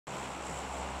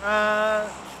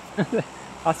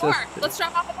Hospital. Or let's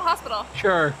drop off at the hospital.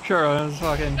 Sure. Let's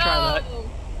fucking try that.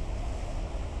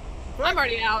 I'm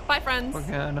already out. Bye, friends. We're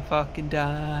gonna fucking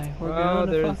die. We're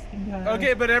gonna fucking die.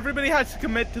 Okay, but everybody has to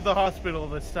commit to the hospital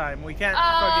this time. We can't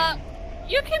fucking...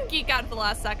 You can geek out at the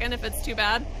last second if it's too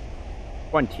bad.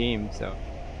 One team, so.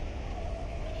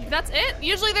 That's it.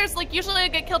 Usually I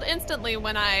get killed instantly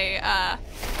when I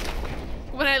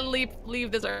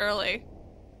leave this early.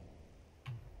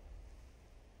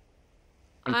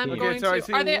 I'm going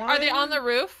to. Are they on the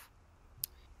roof?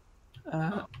 We're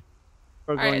All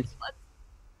going. right,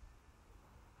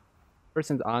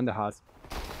 Person's on the hospital.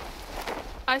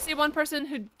 I see one person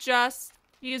who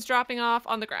he's dropping off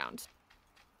on the ground.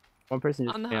 One person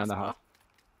just on the hospital.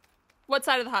 What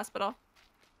side of the hospital?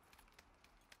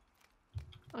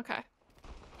 Okay.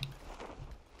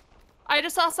 I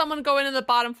just saw someone go in the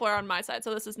bottom floor on my side,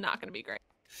 so this is not going to be great.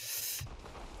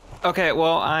 Okay,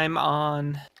 well, I'm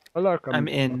on. Hello, I'm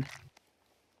in.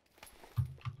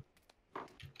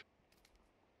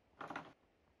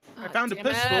 I found a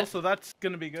pistol, so that's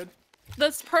going to be good.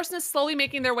 This person is slowly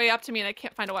making their way up to me, and I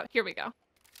can't find a weapon. Here we go.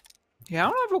 Yeah, I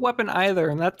don't have a weapon either,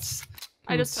 and that's.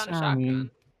 I just found a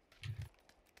shotgun.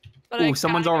 But ooh,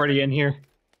 someone's already in here.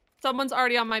 Someone's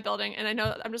already on my building, and I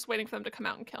know I'm just waiting for them to come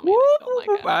out and kill me. Woo!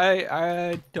 Don't like it.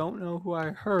 I don't know who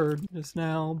I heard just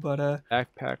now, but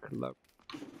backpack low.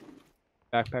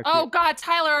 Backpack. Oh here. God,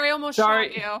 Tyler, I almost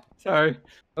shot you. Sorry.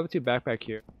 Level 2 backpack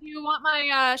here. Do you want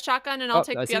my shotgun, and I'll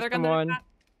take the other gun that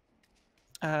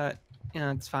I got?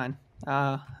 Yeah, it's fine.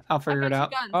 I'll figure it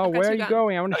out. Oh, where are you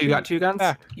going? I want to. You got 2 guns?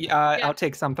 Back. Yeah, I'll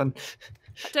take something.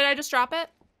 Did I just drop it?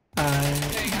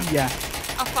 There you go. Yeah.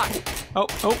 Oh fuck. Oh.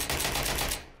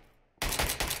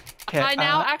 Okay, I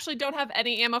now actually don't have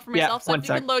any ammo for myself, so if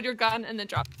you can load your gun and then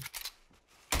drop.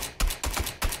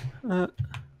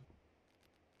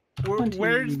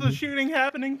 Where's the shooting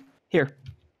happening? Here.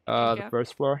 The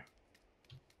first floor.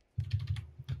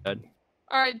 Dead.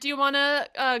 All right. Do you want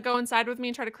to go inside with me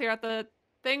and try to clear out the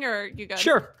thing, or you good?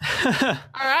 Sure. All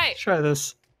right. Try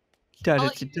this.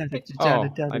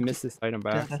 I missed this item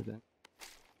by accident.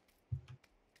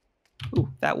 Ooh,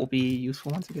 that will be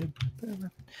useful once again.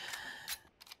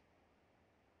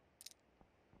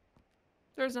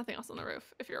 There's nothing else on the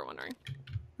roof, if you're wondering.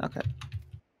 Okay.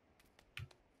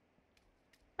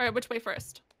 All right, which way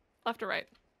first? Left or right?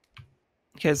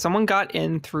 Okay, someone got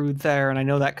in through there, and I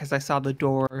know that because I saw the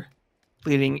door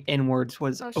leading inwards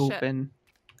was open.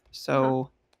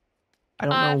 So I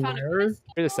don't know where. Here's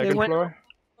the second floor.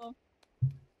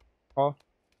 Paul?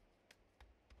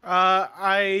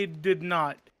 I did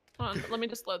not. Hold on, let me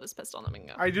just load this pistol and then we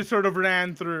can go. I just sort of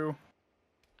ran through.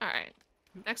 All right.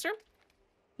 Next room?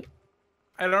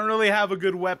 I don't really have a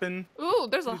good weapon. Ooh,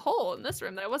 there's a hole in this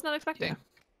room that I was not expecting.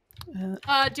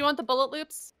 Yeah. Do you want the bullet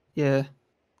loops? Yeah.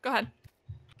 Go ahead.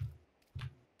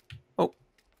 Oh.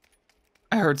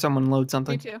 I heard someone load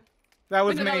something. Me too. That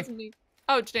was Wait, no, me. that wasn't me.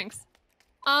 Oh, jinx.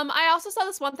 I also saw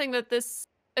this one thing that this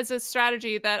is a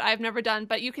strategy that I've never done,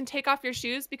 but you can take off your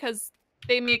shoes because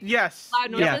they make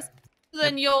loud noises. Yeah. So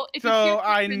then you'll. If so you hear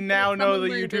I now know the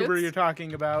YouTuber boots, you're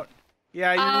talking about.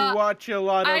 Yeah, you watch a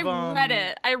lot of. I read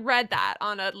it. I read that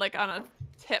on a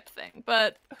tip thing.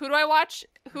 But who do I watch?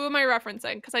 Who am I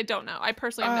referencing? Because I don't know. I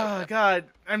personally have no clue. Oh God,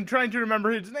 I'm trying to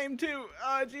remember his name too.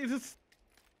 Jesus.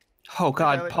 Oh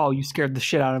God, Paul, you scared the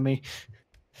shit out of me.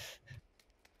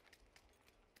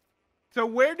 So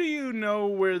where do you know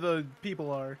where the people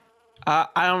are?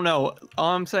 I don't know.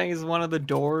 All I'm saying is one of the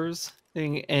doors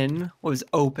thing in was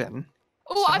open.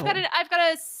 Oh, so... I've got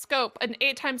a scope, an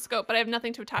 8x scope, but I have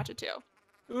nothing to attach it to.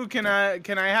 Ooh, can I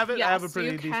have it? Yes, I have a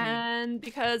pretty decent. You can,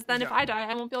 because then if I die,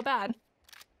 I won't feel bad.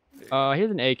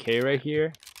 Here's an AK right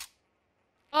here.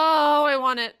 Oh, I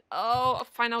want it. Oh,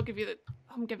 fine. I'm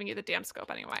giving you the damn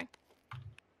scope anyway.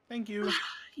 Thank you.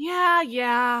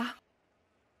 Yeah.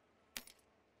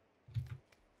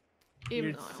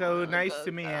 You're so nice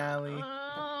to me, Allie.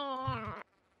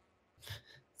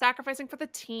 Sacrificing for the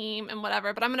team and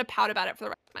whatever, but I'm gonna pout about it for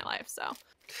the rest of my life. So,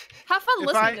 have fun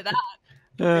listening to that.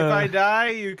 If I die,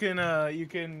 you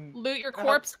can loot your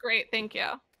corpse. Great, thank you.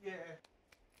 Yeah.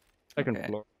 Second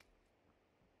floor.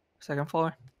 Second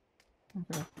floor.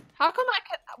 Okay. How come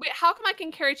I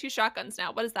can carry 2 shotguns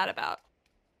now? What is that about?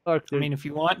 I mean, if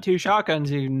you want 2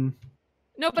 shotguns, you can.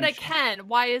 No, but I can.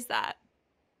 Why is that?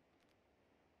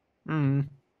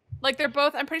 Like they're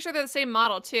both. I'm pretty sure they're the same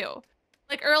model too.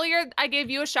 Like earlier, I gave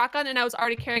you a shotgun and I was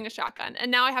already carrying a shotgun,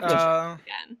 and now I have 2 shotguns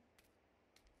again.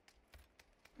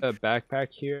 A backpack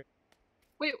here.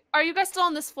 Wait, are you guys still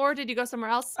on this floor? Did you go somewhere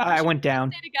else? I went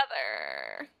down. Stay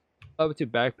together. Level 2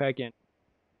 backpack in.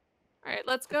 All right,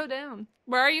 let's go down.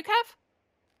 Where are you, Kev?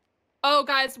 Oh,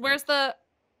 guys, where's the...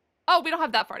 Oh, we don't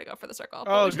have that far to go for the circle.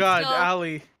 but Oh we should God, still-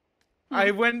 Allie.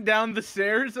 I went down the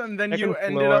stairs and then you Second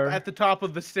ended up floor. at the top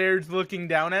of the stairs looking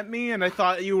down at me and I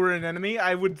thought you were an enemy.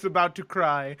 I was about to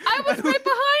cry. I was right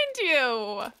behind you.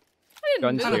 I didn't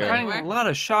Guns move here. I'm finding anywhere. a lot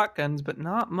of shotguns, but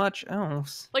not much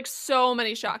else. Like so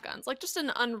many shotguns. Like just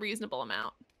an unreasonable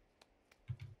amount.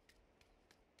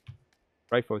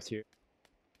 Rifles here.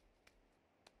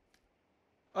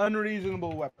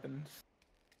 Unreasonable weapons.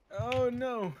 Oh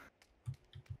no.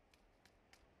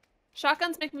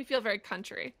 Shotguns make me feel very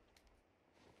country.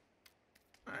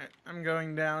 Alright, I'm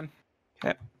going down.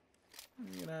 Okay.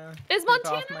 I'm gonna Is take off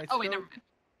Montana? my Oh wait, scope.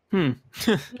 never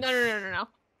mind. Hmm. No.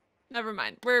 Never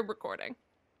mind. We're recording.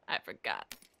 I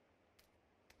forgot.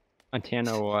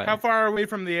 Montana or what? How far are we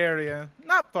from the area?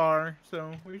 Not far,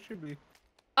 so we should be.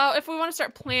 Oh, if we want to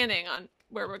start planning on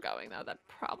where we're going, though, that'd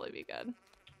probably be good.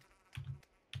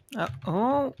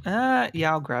 Yeah,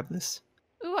 I'll grab this.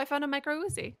 Ooh, I found a micro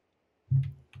Uzi.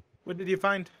 What did you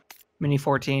find? Mini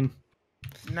 14.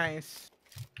 Nice.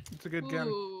 It's a good gun.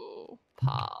 Ooh,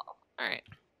 Paul. All right.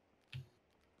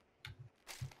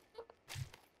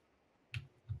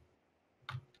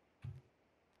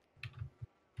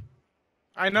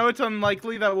 I know it's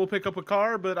unlikely that we'll pick up a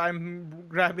car, but I'm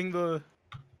grabbing the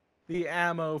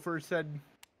ammo for said.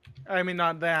 I mean,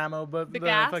 not the ammo, but The the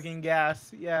gas? fucking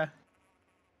gas. Yeah.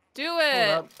 Do Hold it.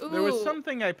 up. There was Ooh.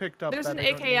 something I picked up. There's that an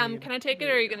I don't AKM. need. Can I take it,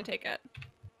 or are you gonna take it?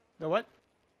 The what?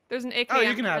 There's an AKM. Oh,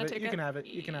 you can have I it. take You can have it.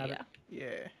 You can have Yeah. it.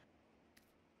 Yeah.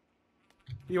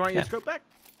 You want your Yeah. scope back?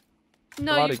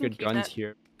 No, a lot you of can good keep guns it.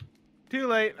 here. Too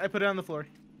late. I put it on the floor.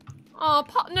 Oh,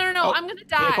 Paul. No. Oh, I'm gonna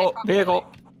die. probably. Vehicle.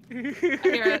 I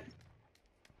hear it.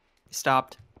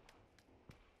 Stopped.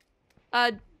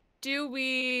 Do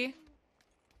we?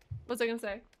 What was I gonna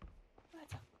say?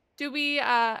 Do we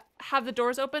have the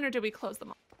doors open, or do we close them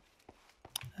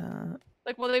all?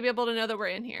 Like, will they be able to know that we're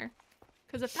in here?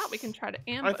 Because if not, we can try to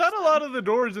ambush. I thought a them. lot of the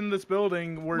doors in this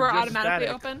building were just automatically static.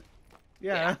 open.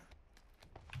 Yeah.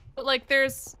 But like,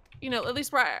 there's, at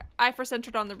least where I first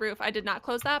entered on the roof, I did not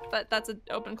close that, but that's an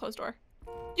open closed door.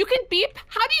 You can beep.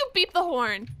 How do you beep the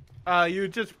horn? You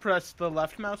just press the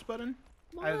left mouse button.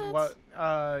 What?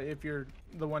 If you're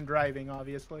the one driving,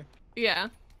 obviously. Yeah.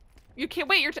 You can't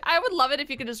wait. I would love it if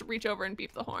you could just reach over and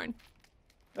beep the horn.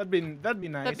 That'd be nice. That'd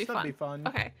be fun. That'd be fun.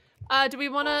 Okay. Do we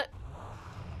want to?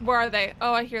 Where are they?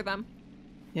 Oh, I hear them.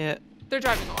 Yeah. They're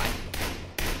driving away.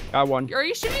 Got one. Are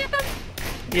you shooting at them?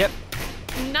 Yep.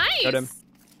 Nice. Got him.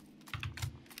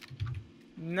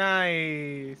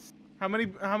 Nice. How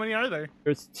many are there?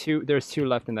 There's two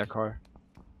left in that car.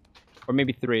 Or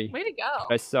maybe 3. Way to go.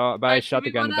 I saw, but I Alright, shot do the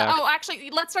we gun wanna- back. Oh, actually,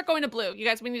 let's start going to blue. You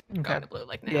guys, we need to go Okay. to blue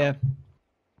like now. Yeah.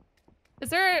 Is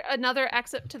there another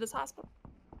exit to this hospital?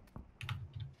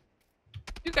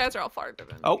 You guys are all farther than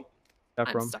me. Oh, That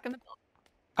I'm from. stuck in the building.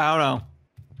 I don't know.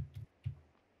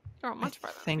 They're all much I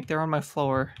farther. than think me. they're on my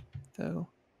floor, though.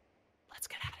 Let's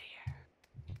get out of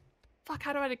here. Fuck,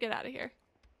 how do I get out of here?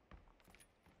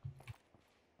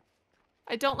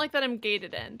 I don't like that I'm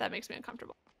gated in. That makes me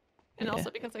uncomfortable. And Yeah.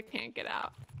 also because I can't get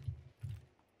out.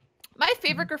 My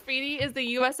favorite graffiti is the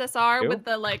USSR Ew. with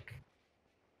the like.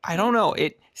 I don't know.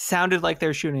 It sounded like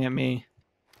they're shooting at me.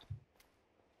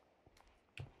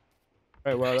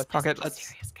 Alright, well, let's Okay, This is a let's-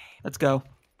 serious game. Let's go.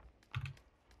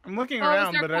 I'm looking Oh, is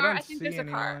around, there a but I car? don't I think see there's a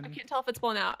anyone. car. I can't tell if it's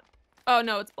blown out. Oh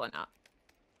no, it's blown out.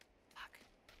 Fuck.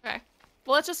 Okay.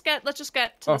 Well, let's just get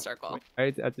to Oh, the circle.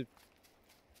 right at the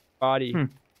body. Hmm.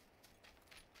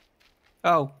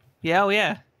 Oh,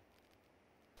 yeah.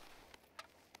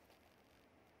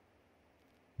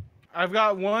 I've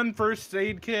got one first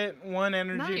aid kit, one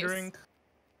energy Nice. drink.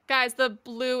 Guys, the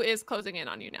blue is closing in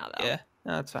on you now, though. Yeah.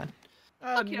 No, that's fine.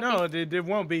 Okay, No, it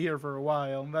won't be here for a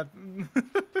while. That.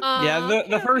 Yeah,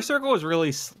 the first circle was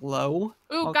really slow.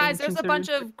 Ooh, all guys, things there's a bunch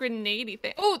considered. of grenadey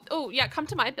things. Oh, yeah, come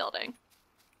to my building.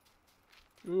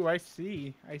 Ooh, I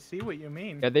see. I see what you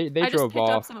mean. Yeah, they I just drove picked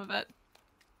up off some of it.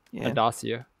 Yeah.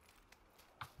 Dacia.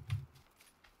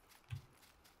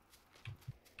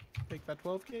 Take that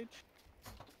 12 gauge.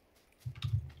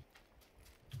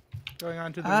 Going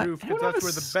onto the roof I because don't that's have where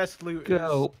a the best loot is.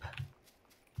 Scope.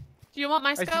 Do you want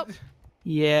my I scope? see-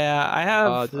 Yeah, I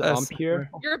have the a ump here?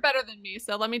 sniper. You're better than me,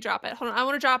 so let me drop it. Hold on, I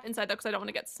want to drop inside though, because I don't want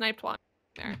to get sniped while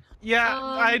I'm there. Yeah,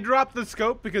 I Um, dropped the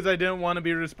scope because I didn't want to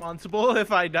be responsible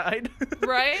if I died.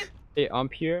 Right? Hey,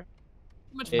 here.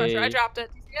 Too much pressure. I Hey. dropped it.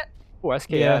 Do you see it? Oh,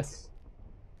 SKS.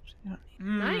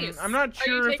 Nice. I'm not Are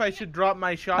you sure if I taking it? should drop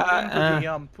my shotgun for the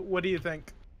ump. What do you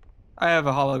think? I have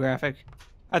a holographic.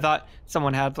 I thought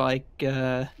someone had like No, I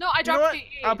You know dropped what? the.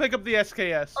 I'll pick up the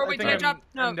SKS. Or wait, think did I drop-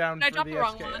 I'm no, down did I for drop the the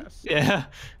wrong one? SKS. yeah.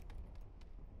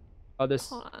 Oh, this.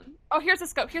 Hold on. Oh, here's the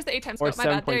scope. Here's the 8x Or scope.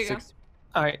 My bad. There you go. 7.6.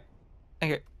 All right.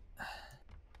 Okay.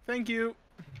 Thank you.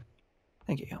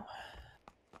 Thank you.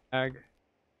 Ag.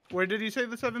 Where did you say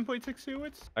the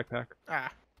 7.62 is? Backpack.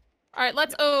 Ah. All right,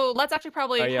 let's actually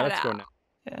probably Oh yeah, head let's out. go now.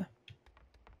 Yeah.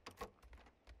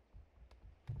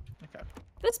 Okay.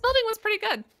 This building was pretty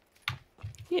good.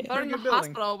 Yeah. Better than the good building.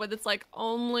 hospital with its like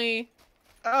only.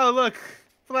 Oh look,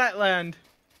 flatland.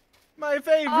 My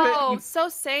favorite. Oh, so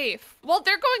safe. Well,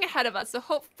 they're going ahead of us, so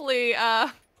hopefully.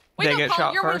 Wait, They no, get Paul,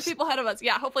 shot you're one of first? the people ahead of us.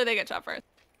 Yeah, hopefully they get shot first.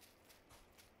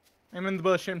 I'm in the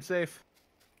bush. I'm safe.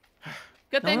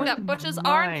 Good thing that Knowing bushes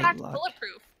are in my fact luck.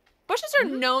 bulletproof. Bushes are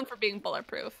known for being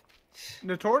bulletproof.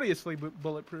 Notoriously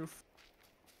bulletproof.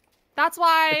 That's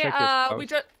Check this why we house.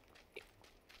 just.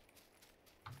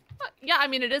 Yeah, I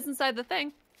mean it is inside the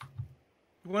thing.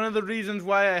 One of the reasons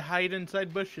why I hide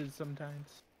inside bushes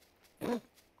sometimes.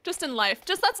 Just in life.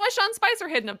 Just that's why Sean Spicer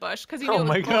hid in a bush because he knew Oh it was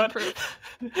my God. bulletproof.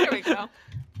 There we go.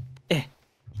 Eh.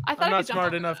 I thought I'm I not could jump smart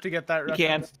over enough to get that You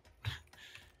can't. reference.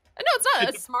 No, it's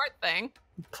not a smart thing.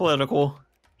 Political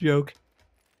joke.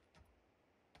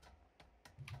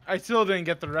 I still didn't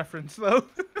get the reference though.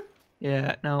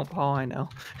 Yeah. No, Paul. I know.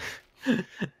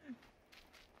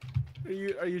 Are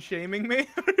you shaming me?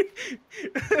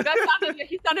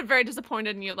 He sounded very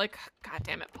disappointed in you. Like, God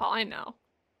damn it, Paul. I know.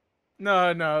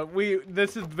 No.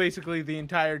 This is basically the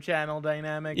entire channel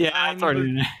dynamic. Yeah. I'm It's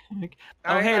already. the-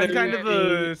 Oh, hey, I'm there's kind of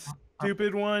the a-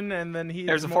 stupid one, and then he's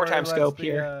There's a more or 4x less scope the,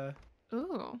 here.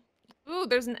 Ooh,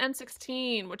 there's an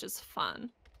M16, which is fun.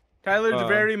 Tyler's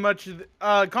very much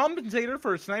compensator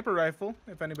for a sniper rifle,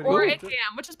 if anybody Or wants it.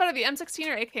 AKM, which is better, the M16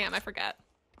 or AKM? I forget.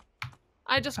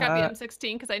 I just grabbed the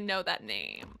M16 because I know that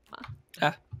name.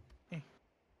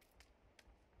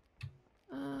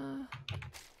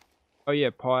 Oh yeah,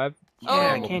 Paul. Yeah,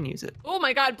 I Oh. can use it. Oh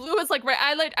my God, blue is like right.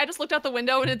 I just looked out the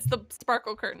window and it's the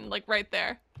sparkle curtain, like right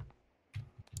there.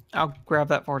 I'll grab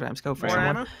that 4x scope for More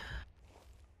someone. ammo?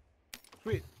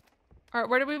 Sweet, All right,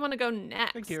 where do we want to go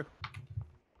next? thank you.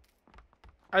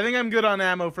 I think I'm good on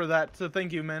ammo for that, so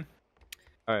thank you, man.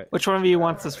 All right. Which one of you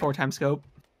wants this 4x scope?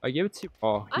 I give it to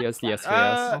Paul. He has the I'm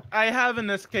SKS. I have an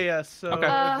SKS, so Okay.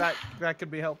 that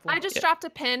could be helpful. I just dropped a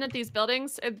pin at these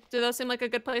buildings. Do those seem like a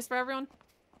good place for everyone?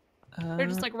 They're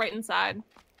just like right inside.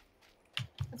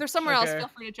 If there's somewhere else, Okay. feel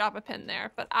free to drop a pin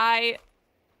there. But I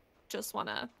just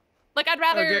wanna, like, I'd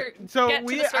rather So get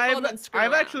to the circle than screw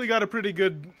I've around. actually got a pretty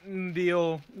good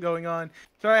deal going on.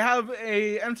 So I have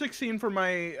a M16 for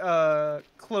my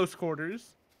close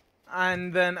quarters,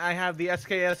 and then I have the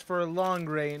SKS for long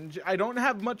range. I don't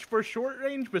have much for short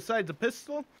range besides a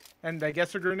pistol, and I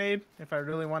guess a grenade if I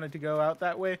really wanted to go out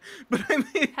that way. But I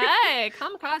mean, Hey,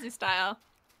 kamikaze style.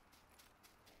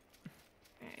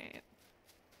 Right.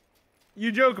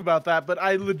 you joke about that, but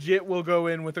I legit will go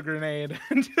in with a grenade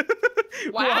and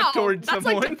Wow, walk towards that's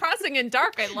someone. like depressing and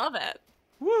dark. I love it.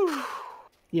 Woo!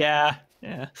 Yeah.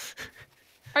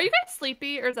 Are you guys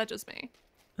sleepy, or is that just me?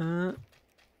 I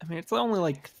mean, it's only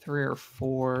like 3 or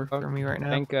 4 for me right I now.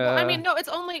 think. Well, I mean, no, it's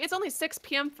only 6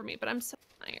 p.m. for me, but I'm so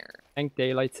tired. Think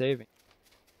daylight saving.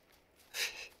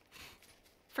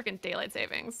 Freaking daylight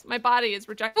savings. My body is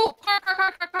rejecting. Oh,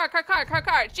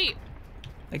 car, Jeep.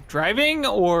 Like driving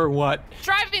or what?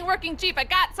 Driving, working Jeep.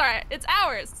 Sorry, it's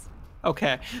ours.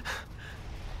 Okay.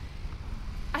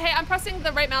 Hey, I'm pressing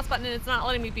the right mouse button and it's not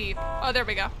letting me beep. Oh, there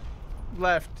we go.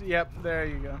 Left. Yep. There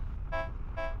you go.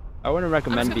 I wouldn't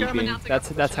recommend just gonna beeping. announce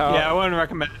That's how. Yeah, I wouldn't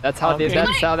recommend. That's how Okay.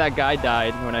 that's how that guy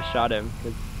died when I shot him.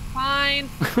 'Cause Fine.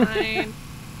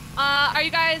 Are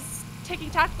you guys taking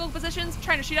tactical positions,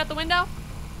 trying to shoot out the window?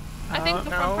 I think the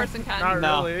front No, person can. Not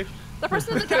No. really. The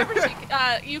person in the driver's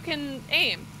seat, you can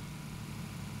aim.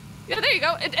 Yeah, there you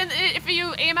go. And if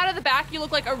you aim out of the back, you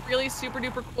look like a really super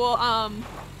duper cool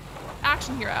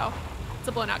action hero. It's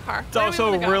a blown out car. It's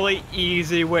also a really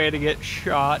easy way to get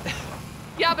shot.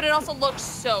 Yeah, but it also looks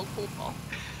so cool.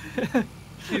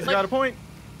 She's Like- got a point.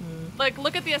 Like,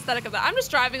 look at the aesthetic of that. I'm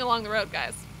just driving along the road,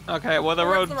 guys. Okay, well the Or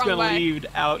it's road's the wrong gonna way. lead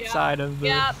outside of the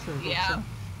Yep, circle, yeah. so-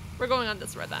 We're going on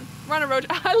this road then. We're on a road.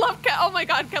 I love Kev. Oh my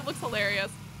god, Kev looks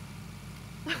hilarious.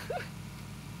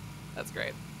 That's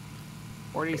great.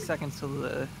 40 seconds till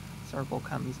the circle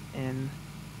comes in.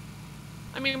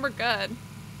 I mean, we're good.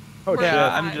 oh We're shit. Yeah,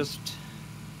 fine.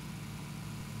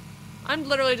 I'm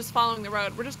literally just following the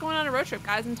road. We're just going on a road trip,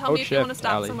 guys, and tell Hold me if you want to shift,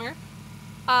 stop Allie. somewhere.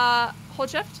 Hold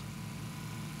shift.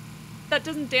 That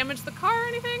doesn't damage the car or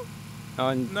anything? Oh,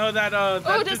 and No, that Oh,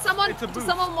 that's does just- someone it's a does boost.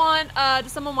 someone want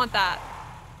that?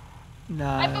 No,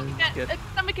 I thought it's good.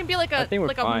 somebody can be like a I think we're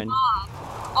like fine. a mob.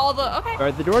 All the okay.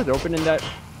 are the doors open in that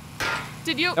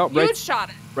Did you Oh, you right. shot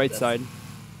it? right side?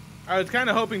 I was kind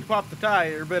of hoping to pop the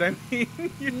tire, but I mean,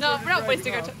 No, we're not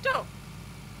wasting our time. Don't.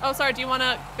 Oh, sorry. Do you want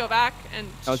to go back and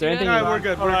Oh, is there shoot anything? it? No, we're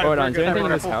good. Hold on. Is there anything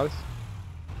in We're this good. house?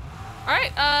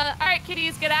 All right,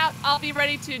 kitties, get out. I'll be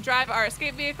ready to drive our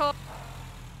escape vehicle. All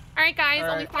right, guys,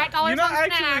 All only right. $5 You know, on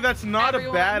actually, snack, that's not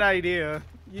everyone. a bad idea.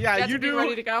 Yeah, Guys, you be do.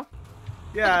 ready to go.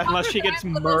 Yeah. Unless she gets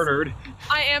murdered.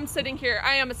 I am sitting here.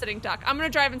 I am a sitting duck. I'm gonna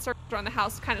drive in circles around the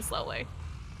house kind of slowly.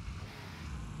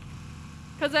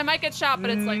 Because I might get shot, but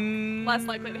it's like less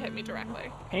likely to hit me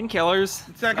directly.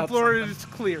 Painkillers. Second floor is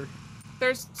clear.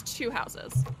 There's 2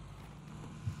 houses.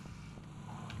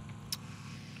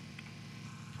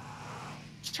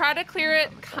 Try to clear it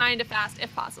kind of fast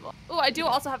if possible. Oh, I do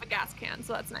also have a gas can,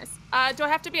 so that's nice. Do I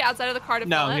have to be outside of the car to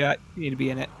fill it? No, you need to be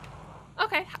in it.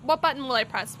 Okay. What button will I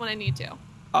press when I need to?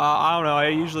 I don't know. I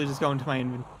usually just go into my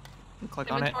inventory and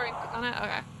click on it. Inventory and click on it?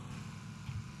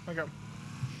 Okay. Okay.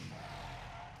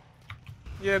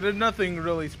 Yeah, there's nothing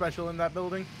really special in that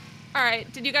building. All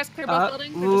right. Did you guys clear both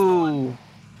buildings or just the one? Ooh.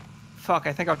 Fuck,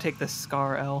 I think I'll take the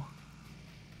Scar L.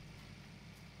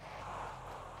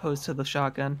 Opposed to the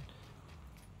shotgun.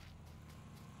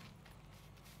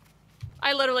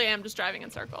 I literally am just driving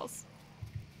in circles.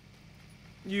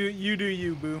 You do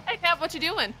you, boo. Hey, Kev, what you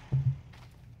doing?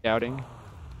 Scouting.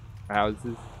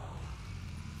 Houses.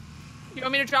 You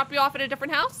want me to drop you off at a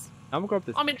different house? I'm gonna go up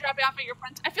this. Want me to drop you off at your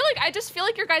friend? I just feel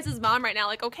like your guys' mom right now.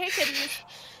 Like, okay, kiddies.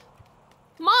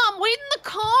 Mom, wait in the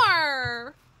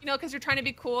car. You know, because you're trying to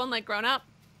be cool and like grown up.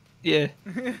 Yeah.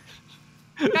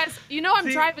 Guys, you know I'm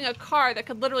See- driving a car that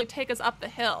could literally take us up the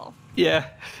hill. Yeah.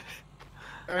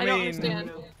 I don't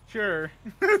understand. Sure.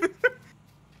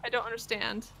 I don't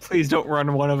understand. Please don't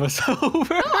run one of us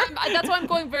over. No, that's why I'm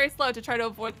going very slow to try to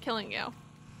avoid killing you.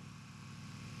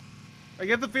 I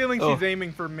get the feeling Oh. she's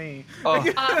aiming for me. Oh,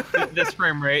 Uh, this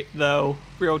frame rate, though.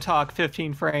 Real talk,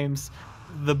 15 frames.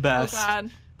 The oh best.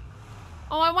 god.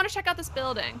 Oh, I want to check out this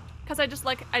building because I just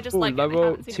like Ooh, it. I level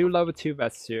haven't seen it 2, before. level 2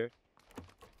 vests here.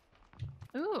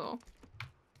 Ooh.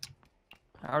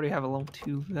 I already have a level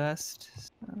 2 vest.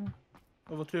 So.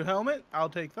 Level 2 helmet. I'll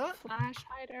take that. Flash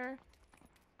hider.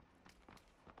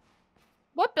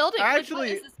 What building? Actually-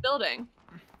 what is this building?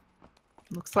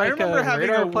 Looks I like remember a having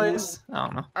radar a- place. I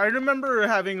don't know. I remember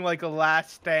having like a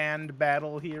last stand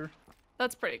battle here.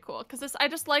 That's pretty cool because I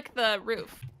just like the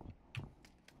roof.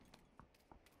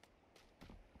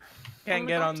 Can't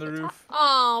get on the top. roof.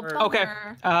 Oh, Or- Okay.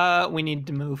 bummer. We need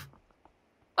to move.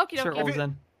 Okie Circles dokie.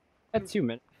 in. That's 2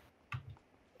 minutes.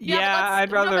 Yeah, but Yeah, let's-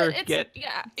 I'd no, but rather it's- get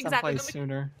yeah, exactly. someplace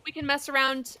sooner. We can mess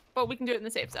around, but we can do it in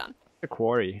the safe zone. The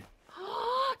quarry.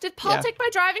 Did Paul Yeah. take my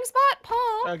driving spot?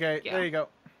 Paul. Okay, Yeah. there you go.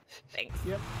 Thanks.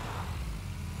 Yep.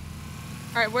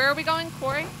 All right, where are we going,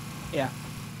 Corey? Yeah.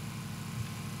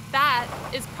 That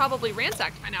is probably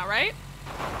ransacked by now, right?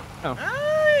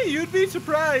 You'd be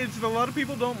surprised. A lot of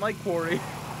people don't like quarry.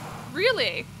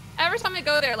 Really? Every time I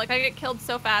go there, like I get killed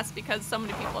so fast because so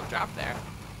many people have dropped there.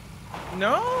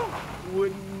 No,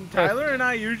 Tyler and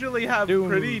I usually have Doom.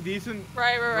 pretty decent.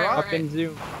 Right. Rock Up and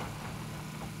zoom.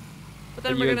 But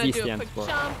then The we're gonna UAV do a stands quick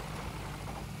for. jump.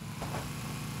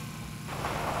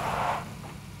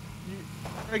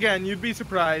 Again, you'd be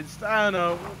surprised. I don't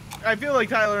know. I feel like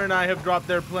Tyler and I have dropped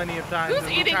there plenty of times. Who's and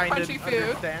we eating kinda crunchy food?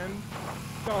 Understand.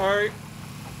 Sorry.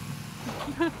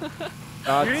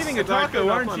 You're eating a taco,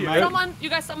 aren't you? Someone, you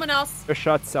guys, someone else. A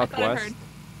shot I thought I southwest. heard.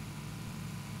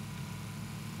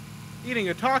 Eating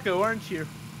a taco, aren't you?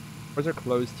 Doors are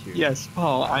closed here. Yes,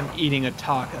 Paul, I'm eating a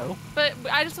taco. But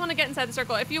I just want to get inside the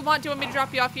circle. If you want me to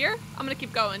drop you off here? I'm gonna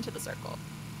keep going to the circle.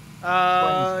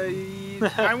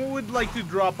 I would like to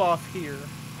drop off here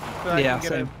so I Yeah, can get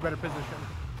same. a better position.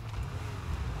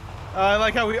 I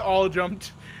like how we all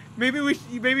jumped. Maybe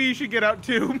you should get out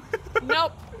too.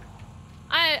 Nope.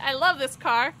 I love this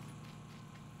car,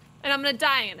 and I'm gonna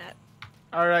die in it.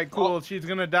 All right, cool. She's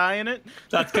gonna die in it.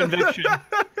 That's conviction.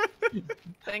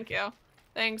 Thank you.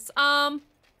 Thanks.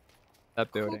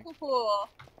 That building. Cool.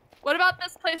 What about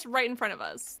this place right in front of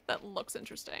us? That looks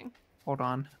interesting. Hold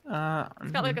on.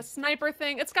 It's got like a sniper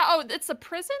thing. It's it's a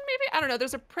prison maybe? I don't know.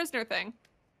 There's a prisoner thing. I'm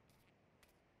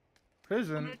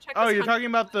Prison. gonna check Oh, this you're hunt- talking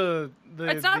about the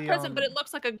It's not a prison, but it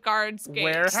looks like a guard's gate.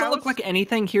 warehouse? Doesn't look like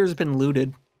anything here's been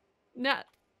looted. No.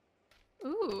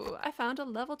 Ooh, I found a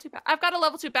level 2 I've got a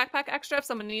level 2 backpack extra if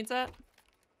someone needs it.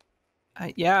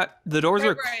 Yeah, the doors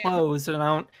are Right. closed,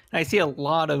 and I see a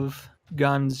lot of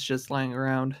guns just lying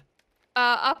around.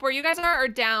 Up where you guys are or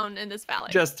down in this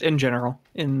valley? Just in general,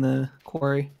 in the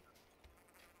quarry.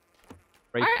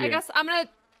 Right Alright, here. I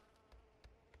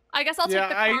guess I'll take the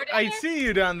car down I there. see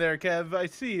you down there, Kev. I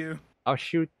see you. I'll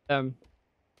shoot them.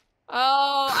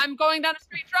 Oh, I'm going down a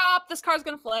straight drop. This car's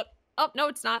gonna flip. Oh, no,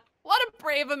 it's not. What a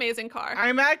brave, amazing car.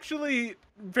 I'm actually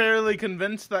fairly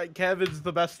convinced that Kev is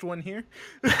the best one here.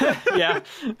 Yeah.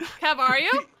 Kev, are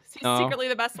you? He's No. secretly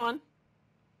the best one.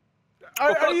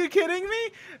 Are you kidding me?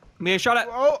 Me a shot at.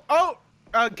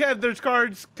 Kev, there's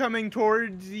cars coming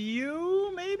towards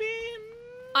you, maybe?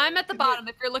 I'm at the bottom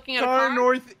if you're looking at a Car car.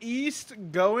 northeast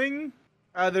going.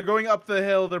 They're going up the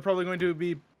hill. They're probably going to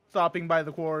be stopping by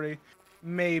the quarry.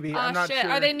 Maybe. I'm not shit.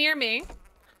 sure. Are they near me?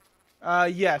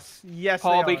 Yes. Yes,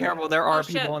 Paul, they be are. careful. There are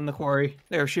shit. people in the quarry.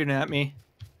 They're shooting at me.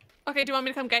 Okay, do you want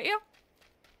me to come get you?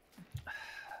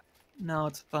 No,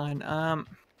 it's fine.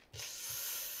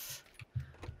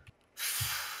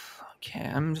 Okay,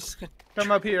 I'm just gonna.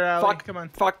 Come up here, Allie. Fuck. Come on.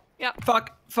 Fuck. Yep.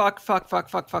 Fuck. Fuck. Hold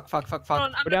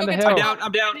on, I'm Go gonna down the get hill. Tyler.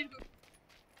 I'm down.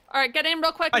 All right, get in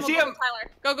real quick. I and see we'll go him.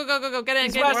 with Tyler. Go. Get in.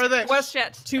 He's Get west, in. Where are they? west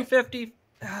Shit. 250.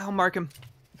 I'll mark him.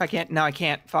 If I can't. No, I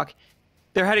can't. Fuck.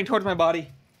 They're heading towards my body.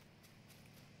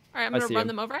 All right, I'm I gonna see run him.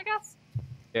 them over, I guess.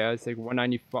 Yeah, it's like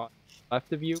 195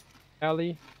 left of you,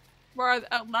 Allie. Where are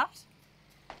left?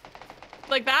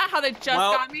 Like that? How they just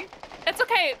Well- got me? It's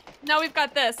okay. Now we've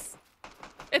got this.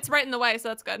 It's right in the way, so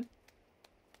that's good.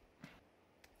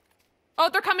 Oh,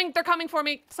 they're coming. They're coming for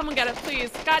me. Someone get it, please.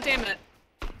 God damn it.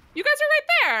 You guys are right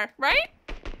there,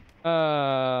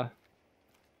 right?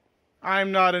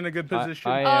 I'm not in a good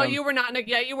position. Oh, you were not in a,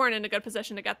 yeah, you weren't in a good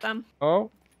position to get them. Oh.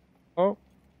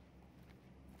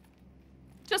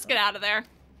 Just get out of there.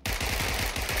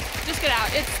 Just get out.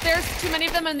 There's too many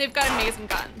of them and they've got amazing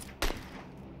guns.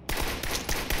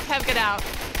 Kev, get out.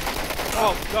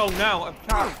 Oh, no.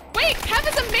 Wait, Kev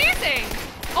is amazing!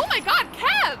 Oh my god,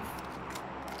 Kev!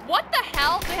 What the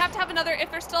hell? They have to have another,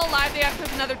 if they're still alive, they have to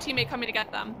have another teammate coming to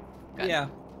get them. Good. Yeah.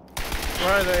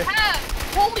 Where are they?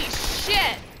 Kev! Holy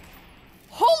shit!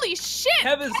 Holy shit!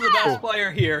 Kev is the best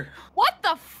player here. What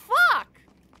the fuck?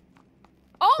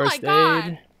 Oh First my god.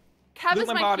 aid. Kev Loot is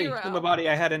my my body. hero. Loot my body.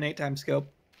 I had an 8x scope.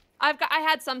 I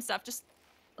had some stuff, just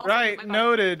also Right, loot my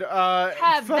body. noted. Kev,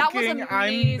 that was Fucking, I'm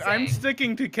amazing.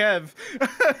 sticking to Kev.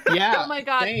 Yeah. Oh my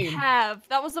god, same. Kev.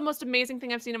 That was the most amazing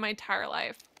thing I've seen in my entire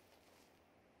life.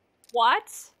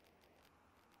 What?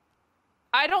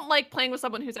 I don't like playing with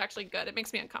someone who's actually good. It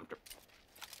makes me uncomfortable.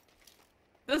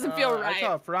 Doesn't feel I right.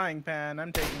 saw a frying pan.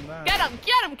 I'm taking that. Get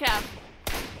him, Kev.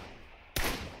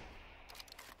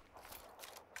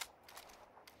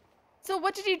 So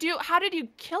what did you do? How did you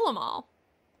kill them all?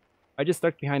 I just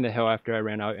stuck behind the hill after I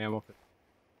ran out of ammo.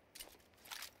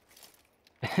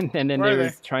 And then Where they are were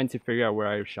they? trying to figure out where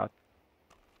I shot.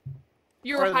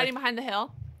 You Where were are they? hiding behind the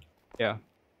hill? Yeah.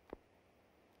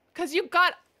 Because you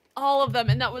got all of them,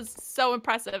 and that was so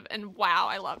impressive, and wow,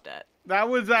 I loved it. That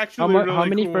was actually really how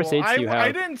many cool. first aids do you I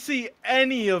have? didn't see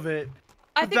any of it.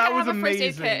 I But think that I have was a first aid kit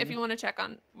if amazing. you want to check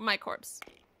on my corpse.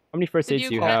 How many first Did aids you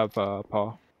do you quit? have,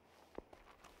 Paul?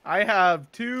 I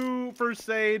have 2 first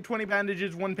aid, 20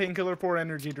 bandages, 1 painkiller, 4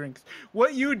 energy drinks.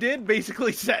 What you did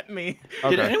basically set me.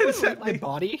 Did Okay. anyone Set loot my me.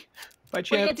 body? By Wait,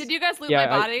 chance? yeah, did you guys loot Yeah,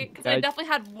 my body? Because I I- definitely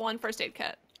had 1 first aid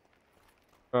kit.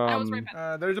 I was right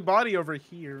back. There's a body over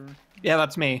here. Yeah,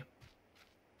 that's me.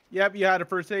 Yep, you had a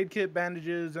first aid kit,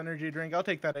 bandages, energy drink. I'll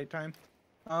take that 8 time.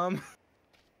 I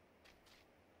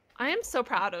am so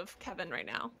proud of Kevin right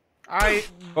now.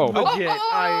 Oh. Legit,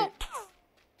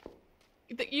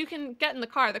 You can get in the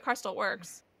car. The car still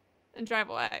works. And drive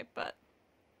away, but...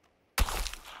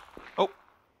 Oh.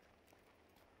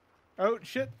 Oh,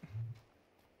 shit.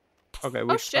 Okay,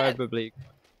 we shit. probably.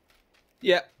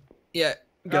 Yeah. Yeah.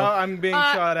 Go. Oh, I'm being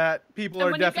shot at. People and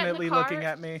are when you get in the definitely car, looking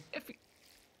at me.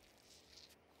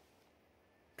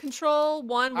 Control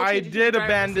 1 will I change your did driver's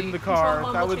abandon seat. the Control car.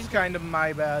 1 That will was change- kind of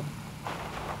my bad.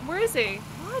 Where is he?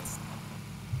 What?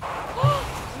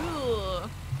 Ugh.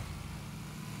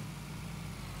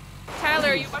 Tyler,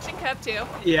 are you watching Kev too?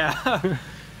 Yeah.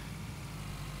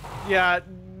 Yeah,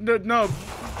 no,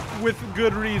 with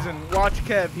good reason. Watch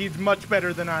Kev. He's much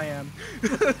better than I am.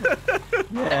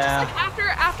 Yeah. After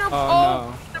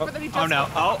Oh, no. that he Oh just- no.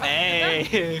 Oh,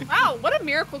 hey. Wow, what a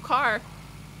miracle car.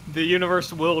 The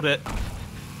universe willed it.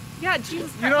 Yeah,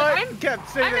 Jesus You know Christ. what? I'm Kev,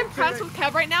 say I'm that, impressed say with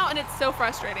Kev right now, and it's so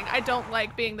frustrating. I don't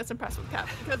like being this impressed with Kev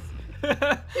because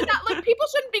like people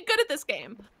shouldn't be good at this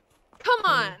game. Come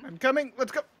on. that. I'm coming.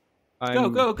 Let's go.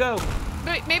 Go.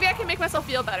 Maybe I can make myself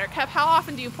feel better. Kev, how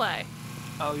often do you play?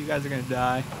 Oh, you guys are gonna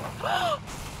die. I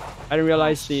didn't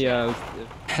realize the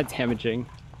damaging.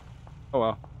 Oh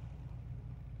well.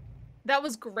 That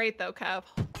was great though, Kev.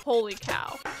 Holy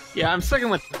cow. Yeah, I'm sticking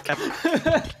with. Yeah,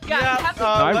 Kev,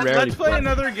 I rarely let's play play.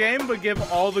 another game, but give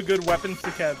all the good weapons to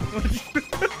Kev.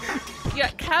 yeah,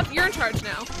 Kev, you're in charge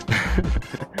now.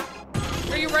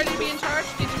 Are you ready to be in charge?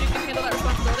 Do you think you can handle that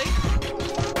responsibility?